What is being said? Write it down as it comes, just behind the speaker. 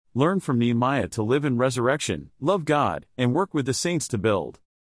Learn from Nehemiah to live in resurrection, love God, and work with the saints to build.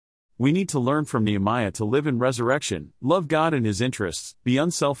 We need to learn from Nehemiah to live in resurrection, love God and His interests, be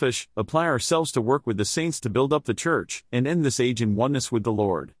unselfish, apply ourselves to work with the saints to build up the church, and end this age in oneness with the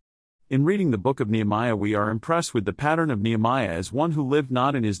Lord. In reading the book of Nehemiah, we are impressed with the pattern of Nehemiah as one who lived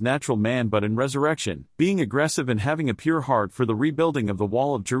not in his natural man but in resurrection, being aggressive and having a pure heart for the rebuilding of the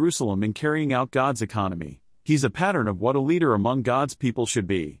wall of Jerusalem and carrying out God's economy. He's a pattern of what a leader among God's people should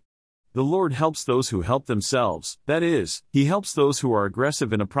be. The Lord helps those who help themselves, that is, He helps those who are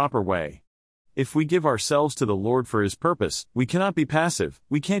aggressive in a proper way. If we give ourselves to the Lord for His purpose, we cannot be passive,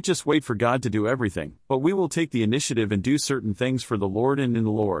 we can't just wait for God to do everything, but we will take the initiative and do certain things for the Lord and in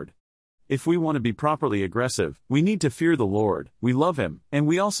the Lord. If we want to be properly aggressive, we need to fear the Lord, we love Him, and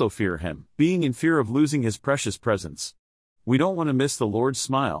we also fear Him, being in fear of losing His precious presence. We don't want to miss the Lord's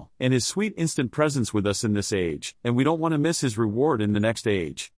smile, and His sweet instant presence with us in this age, and we don't want to miss His reward in the next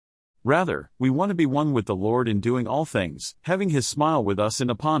age. Rather, we want to be one with the Lord in doing all things, having His smile with us and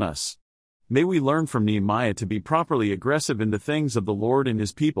upon us. May we learn from Nehemiah to be properly aggressive in the things of the Lord and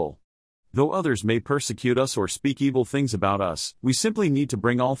His people. Though others may persecute us or speak evil things about us, we simply need to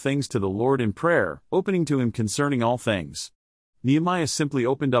bring all things to the Lord in prayer, opening to Him concerning all things. Nehemiah simply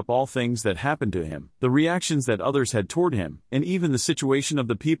opened up all things that happened to him, the reactions that others had toward him, and even the situation of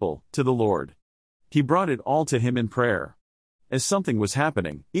the people, to the Lord. He brought it all to Him in prayer. As something was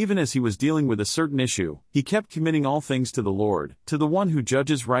happening, even as he was dealing with a certain issue, he kept committing all things to the Lord, to the one who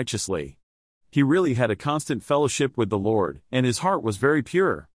judges righteously. He really had a constant fellowship with the Lord, and his heart was very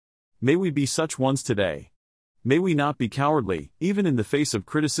pure. May we be such ones today. May we not be cowardly, even in the face of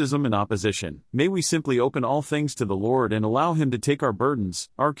criticism and opposition. May we simply open all things to the Lord and allow Him to take our burdens,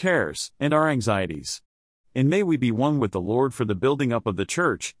 our cares, and our anxieties. And may we be one with the Lord for the building up of the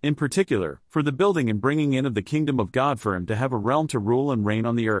church, in particular, for the building and bringing in of the kingdom of God for Him to have a realm to rule and reign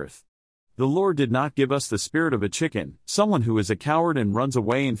on the earth. The Lord did not give us the spirit of a chicken, someone who is a coward and runs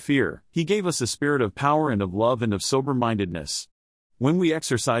away in fear. He gave us a spirit of power and of love and of sober-mindedness. When we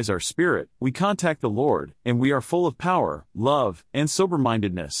exercise our spirit, we contact the Lord, and we are full of power, love, and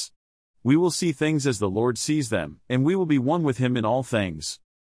sober-mindedness. We will see things as the Lord sees them, and we will be one with Him in all things.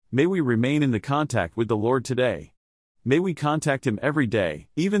 May we remain in the contact with the Lord today. May we contact Him every day,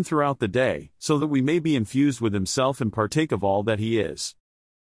 even throughout the day, so that we may be infused with Himself and partake of all that He is.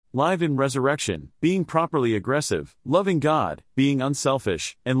 Live in resurrection, being properly aggressive, loving God, being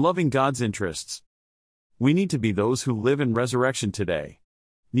unselfish, and loving God's interests. We need to be those who live in resurrection today.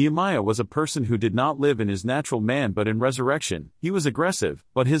 Nehemiah was a person who did not live in his natural man but in resurrection. He was aggressive,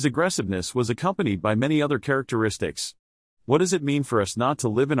 but his aggressiveness was accompanied by many other characteristics. What does it mean for us not to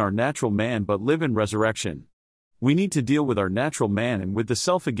live in our natural man but live in resurrection? We need to deal with our natural man and with the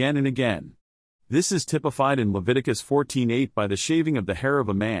self again and again. This is typified in Leviticus 14:8 by the shaving of the hair of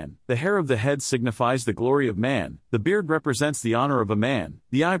a man. The hair of the head signifies the glory of man, the beard represents the honor of a man,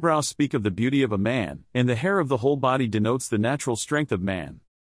 the eyebrows speak of the beauty of a man, and the hair of the whole body denotes the natural strength of man.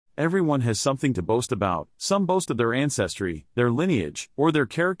 Everyone has something to boast about. Some boast of their ancestry, their lineage, or their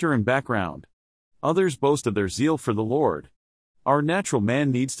character and background. Others boast of their zeal for the Lord. Our natural man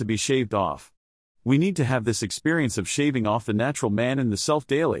needs to be shaved off. We need to have this experience of shaving off the natural man and the self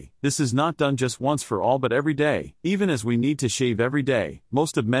daily. This is not done just once for all but every day, even as we need to shave every day.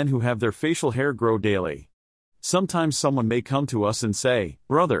 Most of men who have their facial hair grow daily. Sometimes someone may come to us and say,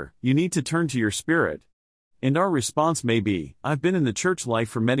 "Brother, you need to turn to your spirit." And our response may be, "I've been in the church life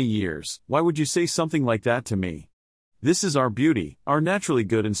for many years, why would you say something like that to me?" This is our beauty, our naturally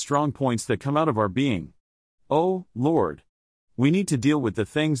good and strong points that come out of our being. Oh, Lord! We need to deal with the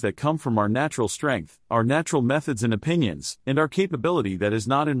things that come from our natural strength, our natural methods and opinions, and our capability that is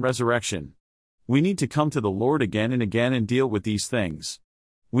not in resurrection. We need to come to the Lord again and deal with these things.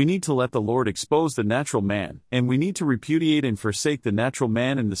 We need to let the Lord expose the natural man, and we need to repudiate and forsake the natural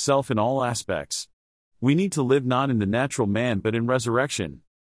man and the self in all aspects. We need to live not in the natural man but in resurrection.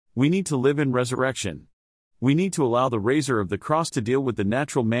 We need to live in resurrection. We need to allow the razor of the cross to deal with the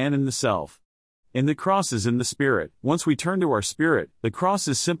natural man and the self. And the cross is in the spirit. Once we turn to our spirit, the cross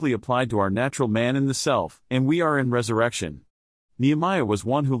is simply applied to our natural man and the self, and we are in resurrection. Nehemiah was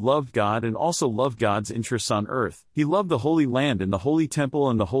one who loved God and also loved God's interests on earth. He loved the Holy Land and the Holy Temple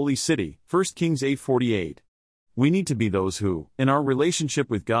and the Holy City. 1 Kings 8:48. We need to be those who, in our relationship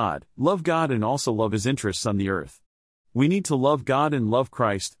with God, love God and also love His interests on the earth. We need to love God and love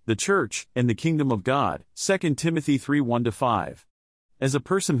Christ, the church, and the kingdom of God. 2 Timothy 3:1-5. As a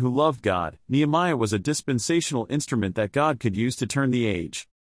person who loved God, Nehemiah was a dispensational instrument that God could use to turn the age.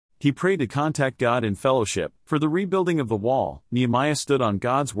 He prayed to contact God in fellowship. For the rebuilding of the wall, Nehemiah stood on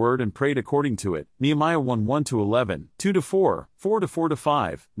God's word and prayed according to it. Nehemiah 1:1-11, 2-4,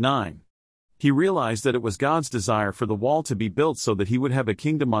 4-4-5, 9. He realized that it was God's desire for the wall to be built so that he would have a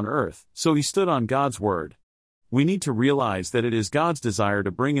kingdom on earth, so he stood on God's word. We need to realize that it is God's desire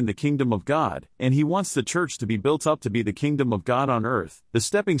to bring in the kingdom of God, and he wants the church to be built up to be the kingdom of God on earth, the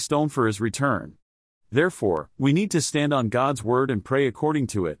stepping stone for his return. Therefore, we need to stand on God's word and pray according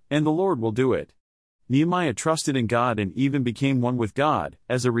to it, and the Lord will do it. Nehemiah trusted in God and even became one with God.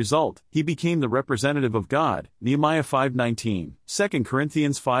 As a result, he became the representative of God. Nehemiah 5:19, 2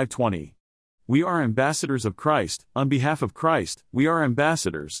 Corinthians 5:20. We are ambassadors of Christ. On behalf of Christ, we are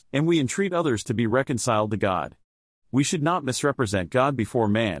ambassadors, and we entreat others to be reconciled to God. We should not misrepresent God before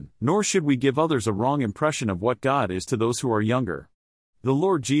man, nor should we give others a wrong impression of what God is to those who are younger. The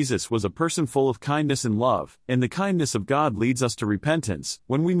Lord Jesus was a person full of kindness and love, and the kindness of God leads us to repentance.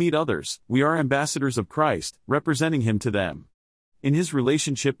 When we meet others, we are ambassadors of Christ, representing him to them. In his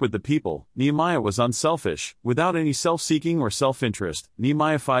relationship with the people, Nehemiah was unselfish, without any self-seeking or self-interest.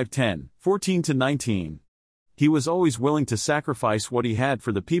 Nehemiah 5:10, 14-19. He was always willing to sacrifice what he had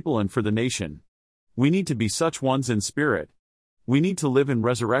for the people and for the nation. We need to be such ones in spirit. We need to live in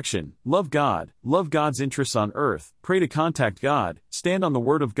resurrection, love God's interests on earth, pray to contact God, stand on the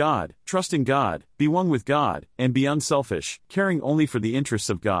word of God, trust in God, be one with God, and be unselfish, caring only for the interests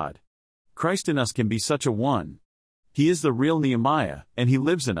of God. Christ in us can be such a one. He is the real Nehemiah, and he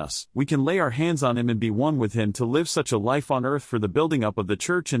lives in us. We can lay our hands on him and be one with him to live such a life on earth for the building up of the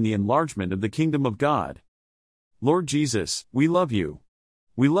church and the enlargement of the kingdom of God. Lord Jesus, we love you.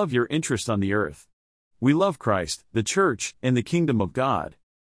 We love your interest on the earth. We love Christ, the church, and the kingdom of God.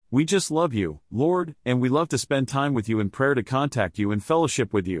 We just love you, Lord, and we love to spend time with you in prayer to contact you and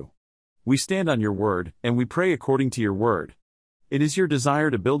fellowship with you. We stand on your word, and we pray according to your word. It is your desire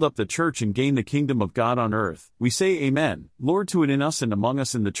to build up the church and gain the kingdom of God on earth. We say amen, Lord, to it in us and among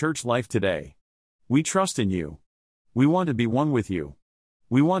us in the church life today. We trust in you. We want to be one with you.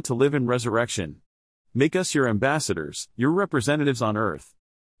 We want to live in resurrection. Make us your ambassadors, your representatives on earth.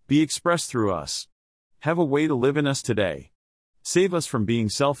 Be expressed through us. Have a way to live in us today. Save us from being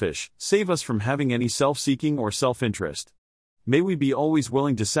selfish, save us from having any self-seeking or self-interest. May we be always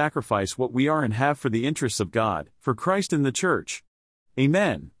willing to sacrifice what we are and have for the interests of God, for Christ and the church.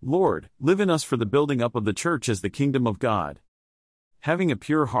 Amen, Lord, live in us for the building up of the church as the kingdom of God. Having a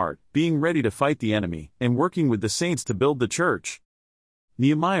pure heart, being ready to fight the enemy, and working with the saints to build the church.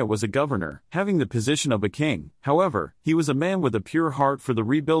 Nehemiah was a governor, having the position of a king. However, he was a man with a pure heart for the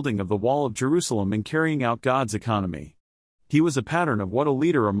rebuilding of the wall of Jerusalem and carrying out God's economy. He was a pattern of what a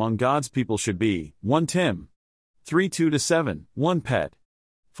leader among God's people should be. 1 Tim 3:2-7, 1 Pet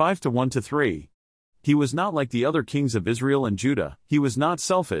 5:1-3. He was not like the other kings of Israel and Judah. He was not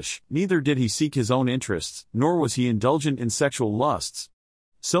selfish, neither did he seek his own interests, nor was he indulgent in sexual lusts.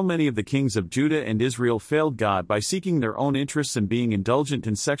 So many of the kings of Judah and Israel failed God by seeking their own interests and being indulgent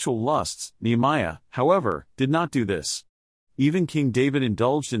in sexual lusts. Nehemiah, however, did not do this. Even King David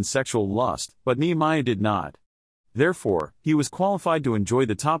indulged in sexual lust, but Nehemiah did not. Therefore, he was qualified to enjoy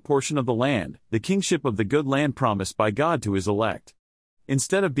the top portion of the land, the kingship of the good land promised by God to his elect.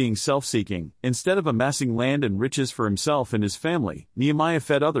 Instead of being self-seeking, instead of amassing land and riches for himself and his family, Nehemiah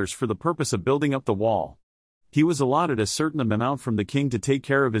fed others for the purpose of building up the wall. He was allotted a certain amount from the king to take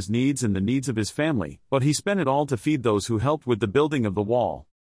care of his needs and the needs of his family, but he spent it all to feed those who helped with the building of the wall.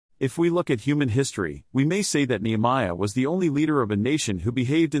 If we look at human history, we may say that Nehemiah was the only leader of a nation who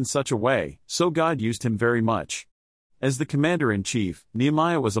behaved in such a way, so God used him very much. As the commander-in-chief,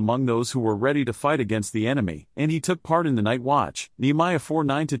 Nehemiah was among those who were ready to fight against the enemy, and he took part in the night watch. Nehemiah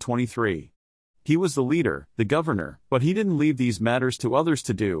 4:9-23. He was the leader, the governor, but he didn't leave these matters to others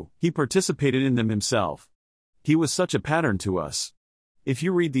to do, he participated in them himself. He was such a pattern to us. If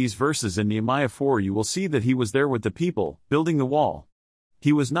you read these verses in Nehemiah 4, you will see that he was there with the people, building the wall.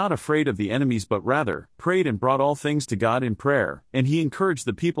 He was not afraid of the enemies but rather, prayed and brought all things to God in prayer, and he encouraged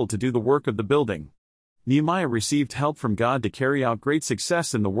the people to do the work of the building. Nehemiah received help from God to carry out great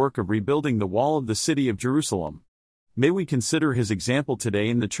success in the work of rebuilding the wall of the city of Jerusalem. May we consider his example today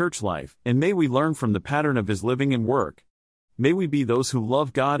in the church life, and may we learn from the pattern of his living and work. May we be those who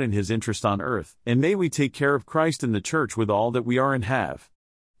love God and his interest on earth, and may we take care of Christ and the church with all that we are and have.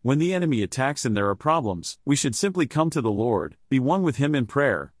 When the enemy attacks and there are problems, we should simply come to the Lord, be one with him in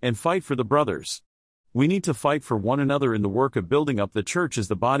prayer, and fight for the brothers. We need to fight for one another in the work of building up the church as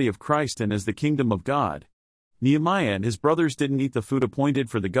the body of Christ and as the kingdom of God. Nehemiah and his brothers didn't eat the food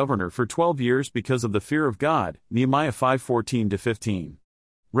appointed for the governor for 12 years because of the fear of God. Nehemiah 5:14-15.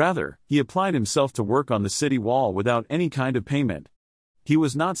 Rather, he applied himself to work on the city wall without any kind of payment. He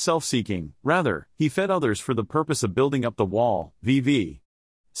was not self-seeking, rather, he fed others for the purpose of building up the wall, VV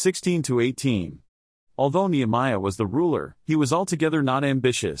 16-18. Although Nehemiah was the ruler, he was altogether not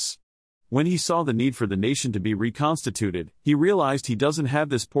ambitious. When he saw the need for the nation to be reconstituted, he realized he doesn't have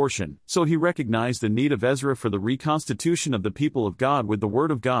this portion, so he recognized the need of Ezra for the reconstitution of the people of God with the Word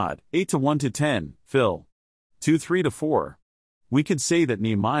of God, 8-1-10, Phil 2-3-4. We could say that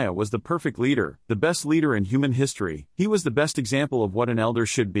Nehemiah was the perfect leader, the best leader in human history. He was the best example of what an elder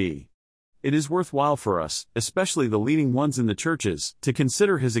should be. It is worthwhile for us, especially the leading ones in the churches, to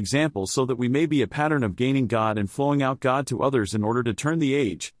consider his example so that we may be a pattern of gaining God and flowing out God to others in order to turn the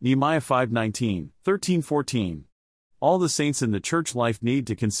age. Nehemiah 5:19, 13-14. All the saints in the church life need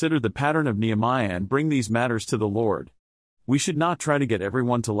to consider the pattern of Nehemiah and bring these matters to the Lord. We should not try to get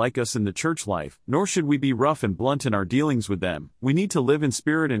everyone to like us in the church life, nor should we be rough and blunt in our dealings with them. We need to live in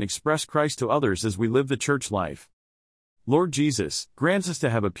spirit and express Christ to others as we live the church life. Lord Jesus, grant us to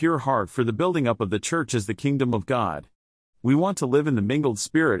have a pure heart for the building up of the church as the kingdom of God. We want to live in the mingled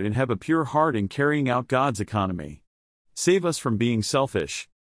spirit and have a pure heart in carrying out God's economy. Save us from being selfish.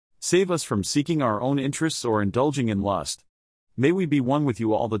 Save us from seeking our own interests or indulging in lust. May we be one with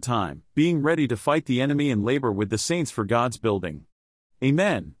you all the time, being ready to fight the enemy and labor with the saints for God's building.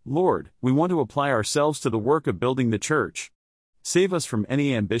 Amen. Lord, we want to apply ourselves to the work of building the church. Save us from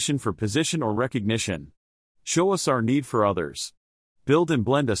any ambition for position or recognition. Show us our need for others. Build and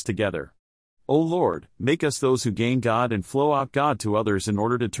blend us together. O Lord, make us those who gain God and flow out God to others in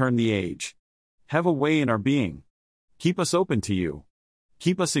order to turn the age. Have a way in our being. Keep us open to you.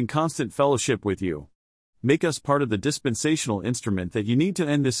 Keep us in constant fellowship with you. Make us part of the dispensational instrument that you need to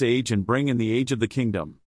end this age and bring in the age of the kingdom.